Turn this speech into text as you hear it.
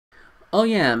Oh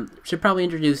yeah, should probably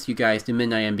introduce you guys to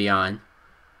Midnight and Beyond.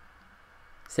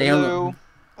 Say hello. Hello.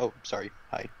 Oh, sorry.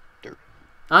 Hi. Dirt.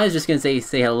 I was just gonna say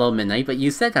hello, Midnight, but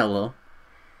you said hello.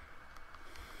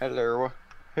 Hello.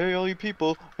 Hey, all you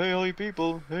people. Hey, all you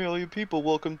people. Hey, all you people.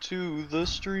 Welcome to the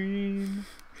stream.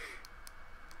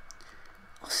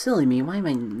 Oh, silly me, why am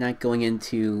I not going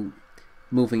into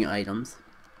moving items?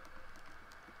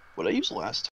 What I used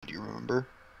last time, do you remember?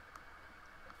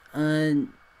 Uh,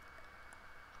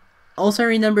 also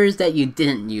remembers that you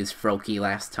didn't use Froakie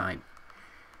last time.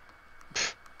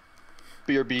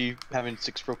 BRB having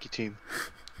 6 Froakie team.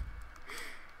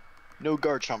 No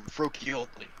Garchomp. Froakie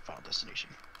only. Final destination.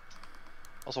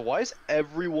 Also, why is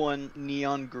everyone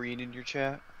neon green in your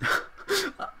chat?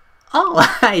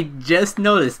 Oh, I just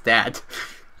noticed that.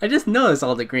 I just noticed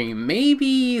all the green.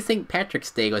 Maybe St.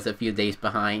 Patrick's Day was a few days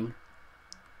behind.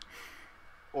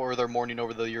 Or they're mourning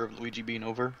over the year of Luigi being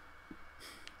over.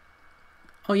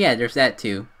 Oh yeah, there's that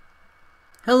too.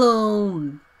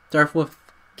 Hello, Darthwolf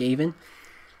Gavin.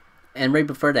 And right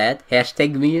before that,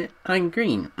 hashtag me on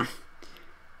green.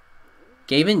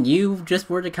 Gavin, you just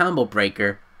were the combo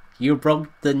breaker. You broke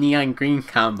the neon green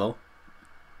combo.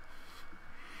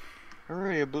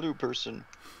 Hooray, a blue person.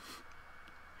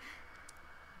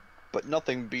 But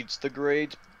nothing beats the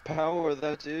great power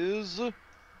that is...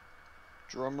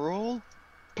 Drumroll.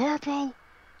 Purple!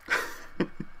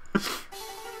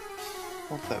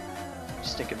 Want that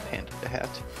stinking panda hat.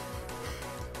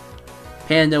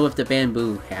 Panda with the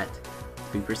bamboo hat, to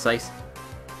be precise.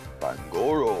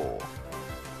 Bangoro.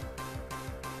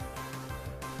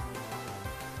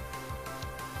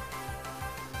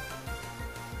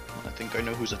 I think I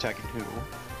know who's attacking who.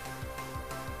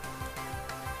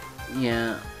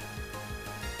 Yeah.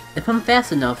 If I'm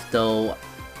fast enough, though,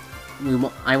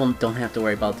 don't have to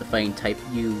worry about the fighting type.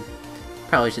 You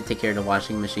probably should take care of the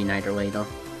washing machine either way, though.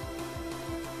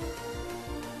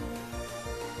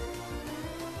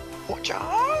 Watch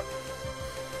out!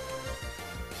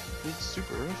 It's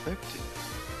super effective.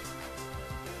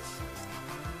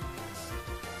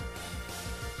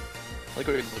 I like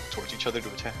how we look towards each other to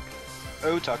attack.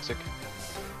 Oh, toxic.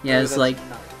 Yeah, Oh, it's that's like...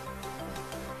 not-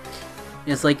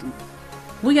 It's like...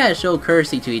 We gotta show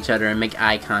courtesy to each other and make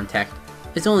eye contact.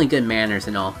 It's only good manners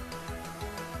and all.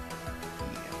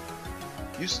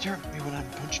 Yeah. You stare at me when I'm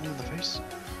punching you in the face?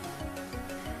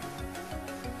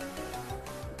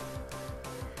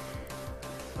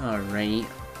 Alright.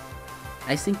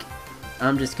 I think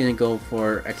I'm just gonna go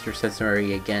for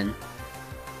Extrasensory again.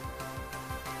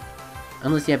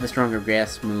 Unless you have a stronger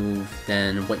grass move,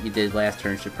 then what you did last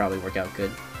turn should probably work out good.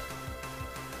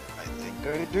 I think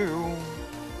I do.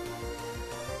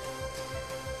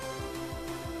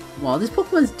 Well, this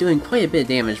Pokemon's doing quite a bit of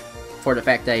damage for the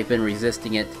fact that I've been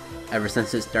resisting it ever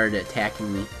since it started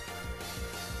attacking me.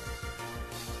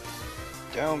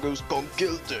 Down goes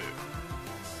Conkeldurr.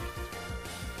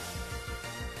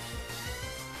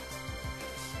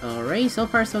 Alright, so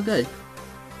far so good.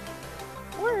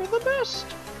 We're the best.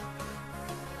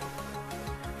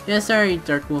 Yeah, sorry,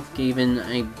 Dark Wolf Gavin.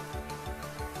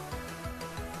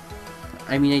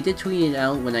 I mean, I did tweet it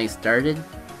out when I started.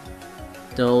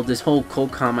 Though this whole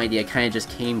Colcom idea kind of just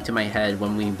came to my head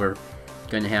when we were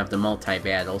going to have the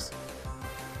multi-battles.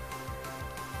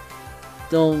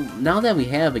 Though, now that we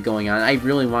have it going on, I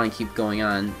really want to keep going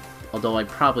on. Although I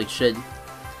probably should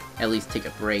at least take a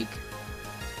break.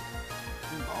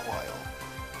 A while.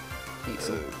 Okay,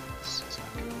 so... This is not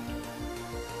good.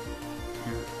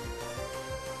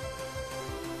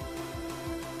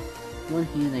 One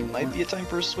hand I Might want... be a time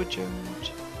for a switch out.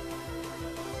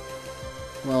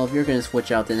 Well, if you're going to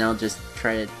switch out, then I'll just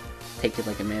try to take it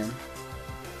like a man.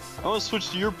 I want to switch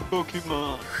to your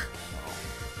Pokemon.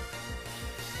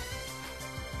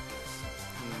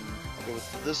 I'll go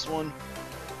with this one.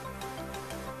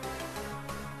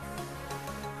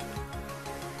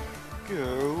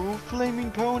 Go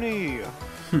Flaming Pony!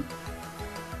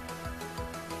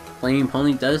 Flaming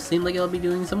Pony does seem like it'll be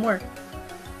doing some work.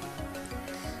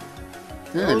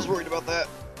 I was worried about that.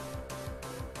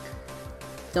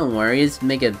 Don't worry, it's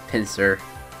Mega Pinsir.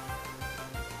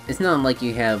 It's not like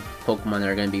you have Pokemon that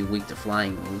are going to be weak to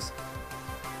flying moves.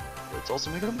 It's also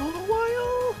making a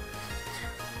while.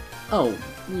 Oh,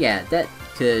 yeah, that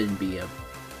could be a...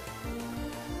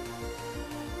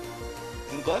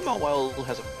 I'm glad Mawile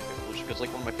has a evolution because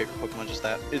like one of my favorite Pokemon is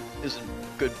that it isn't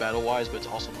good battle-wise, but it's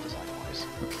awesome design-wise.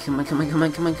 Okay, come on, come on, come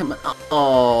on, come on, come on.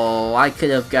 Oh, I could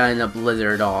have gotten a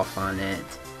Blizzard off on it.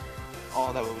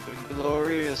 Oh, that would have been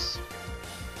glorious.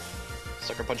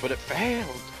 Sucker Punch, but it failed.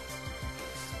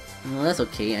 Well, that's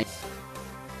okay.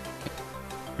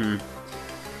 Hmm.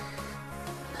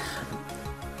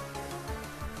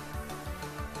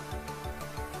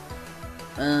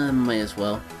 Might as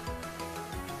well.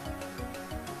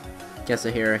 Guess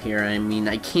a hero here. I mean,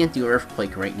 I can't do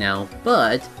Earthquake right now,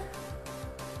 but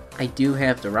I do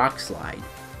have the Rock Slide.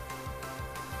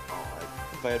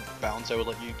 If I had Bounce, I would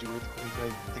let you do Earthquake. I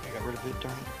think I got rid of it,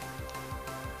 darn it.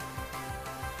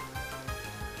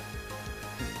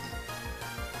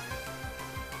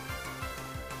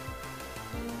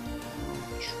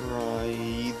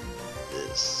 Try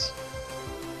this.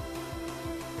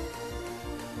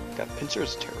 God, Pinsir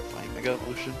is terrifying. Mega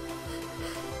Evolution.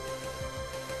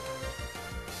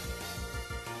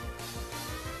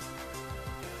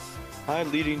 Hi,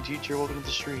 leading teacher. Welcome to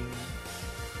the stream.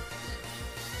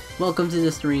 Welcome to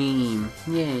the stream.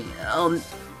 Yay.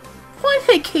 Why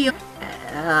did I KO?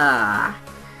 Ah.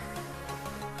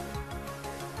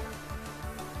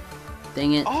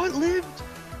 Dang it. Oh, it lived!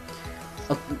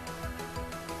 Oh.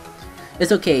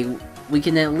 It's okay. We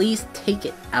can at least take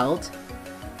it out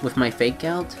with my Fake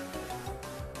Out.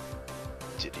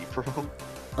 Did he, bro?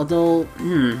 Although,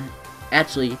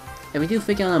 actually, if we do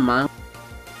Fake Out on Mono,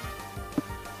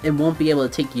 it won't be able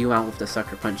to take you out with the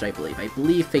Sucker Punch, I believe. I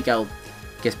believe Fake Out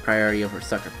gets priority over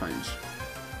Sucker Punch.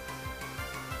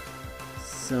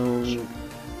 So...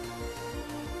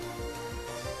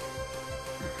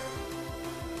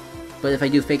 But if I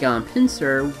do Fake Out on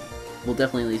Pinsir, we'll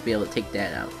definitely at least be able to take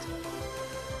that out.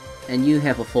 And you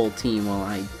have a full team while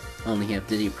I only have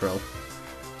Diddy Pro.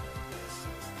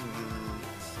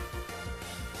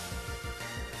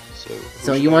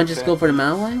 So you want to just go for the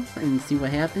Mawile and see what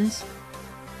happens?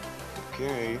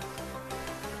 Okay.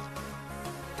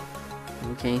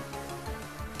 Okay.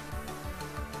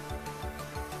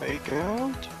 Fake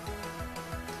Out?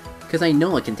 Because I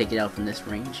know I can take it out from this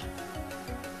range.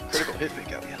 Critical hit,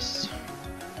 Fake Out, yes.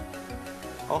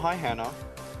 Oh, hi, Hannah.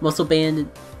 Muscle Band,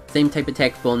 same type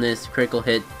attack bonus, critical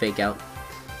hit, Fake Out.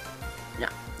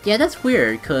 Yeah, that's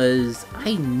weird, because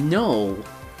I know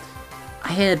I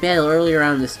had a battle earlier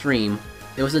on in the stream.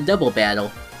 It was a double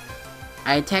battle.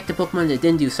 I attacked a Pokemon that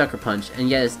didn't do Sucker Punch, and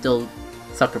yet it still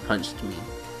Sucker Punched me.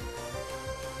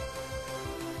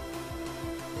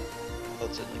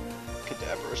 That's it, like,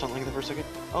 Cadaver or something like that for a second.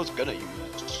 I was gonna use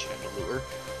Chandelure.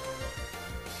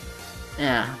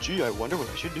 Yeah. Gee, I wonder what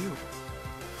I should do.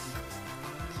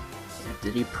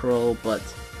 Diddy Pro, but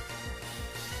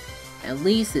at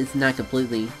least it's not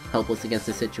completely helpless against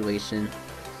the situation.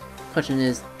 Question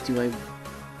is, do I...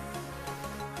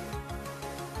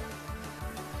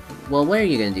 Well, what are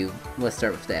you gonna do? Let's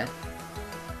start with that.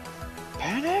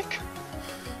 Panic?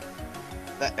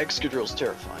 That Excadrill's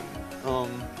terrifying.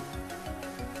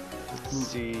 Let's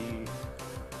see...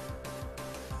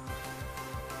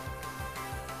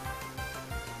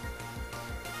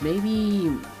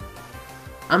 Maybe...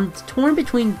 I'm torn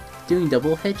between doing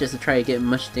double hit just to try to get as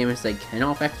much damage as I can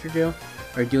off Excadrill,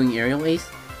 or doing Aerial Ace,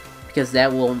 because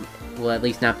that will at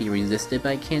least not be resisted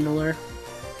by Chandelure.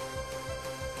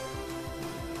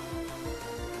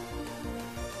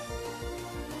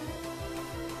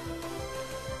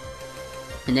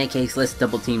 In that case, let's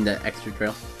double team the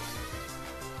Excadrill.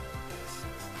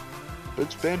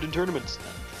 It's banned in tournaments.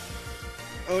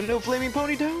 Oh no, Flaming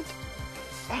Pony don't!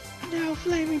 Oh no,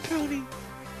 Flaming Pony!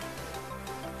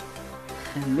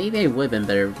 Maybe I would have been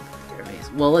better.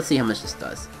 Well, let's see how much this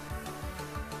does.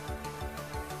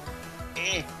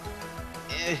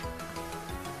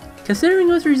 Considering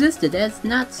it was resisted, that's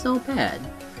not so bad. Do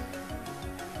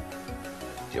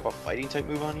you have a fighting type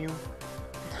move on you?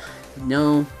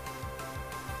 No.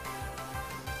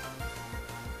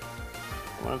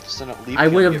 I want to send up Leaf. I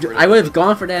would have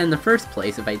gone for that in the first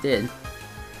place if I did.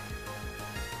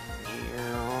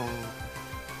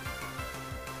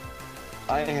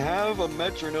 I have a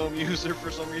metronome user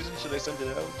for some reason. Should I send it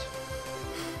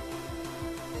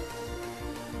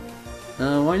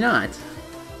out? Why not?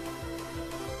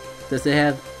 Does it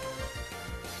have...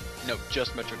 No,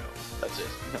 just metronome. That's it.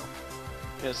 No.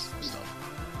 Yes, stuff.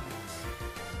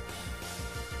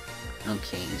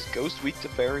 Okay. Is Ghost weak to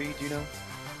Fairy, do you know?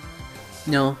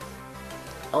 No.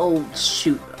 Oh,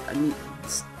 shoot. I mean...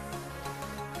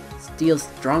 Steel's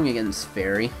strong against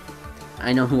Fairy.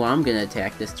 I know who I'm gonna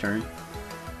attack this turn.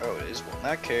 Oh, it is. Well, in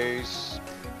that case...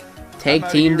 Tag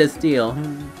team to Steel.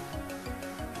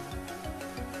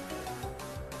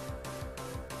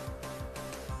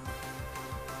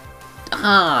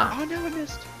 Ah! Oh no, I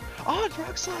missed! Oh, it's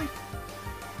Rock Slide!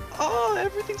 Oh,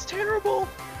 everything's terrible!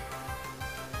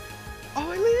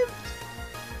 Oh, I lived!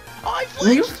 Oh, I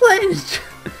flinched! You flinched!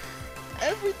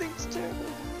 Everything's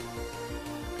terrible!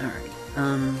 Alright,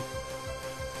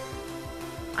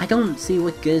 I don't see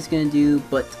what good it's gonna do,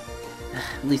 but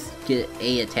at least get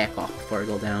a attack off before I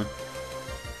go down.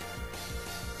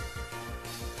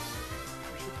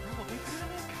 We should probably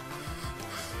panic.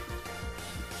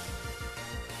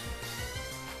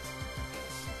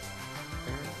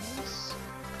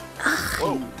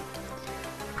 Whoa.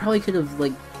 Probably could have,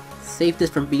 like, saved this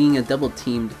from being a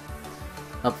double-teamed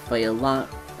up fight a lot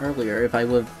earlier if I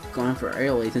would have gone for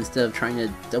airways instead of trying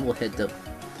to double hit the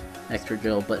extra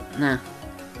drill, but nah.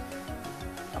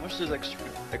 How much does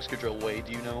extra drill weigh,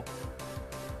 do you know?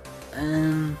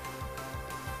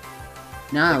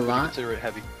 Not a Would you lot. consider it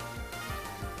heavy?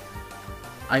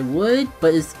 I would,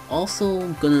 but it's also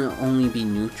gonna only be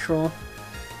neutral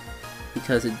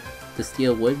because the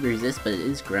steel would resist, but it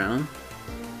is ground.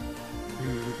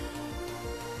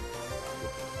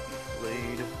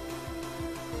 Blade.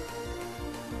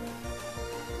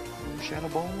 Shadow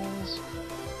balls.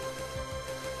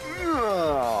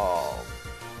 Oh.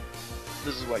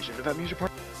 This is why you shouldn't have had me use your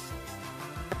part.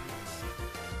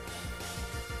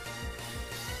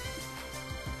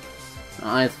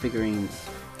 I was figuring.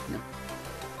 No.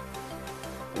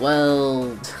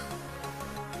 Well,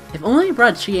 if only I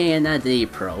brought Chie and not the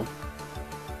Pro.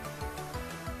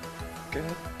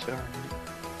 God darn it.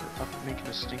 I'm making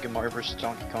a stinking Mario vs.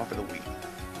 Donkey Kong for the Wii.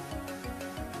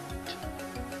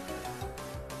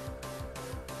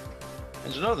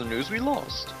 And in other news, we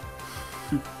lost.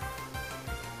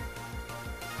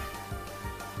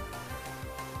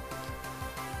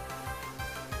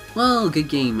 Well, good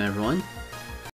game, everyone.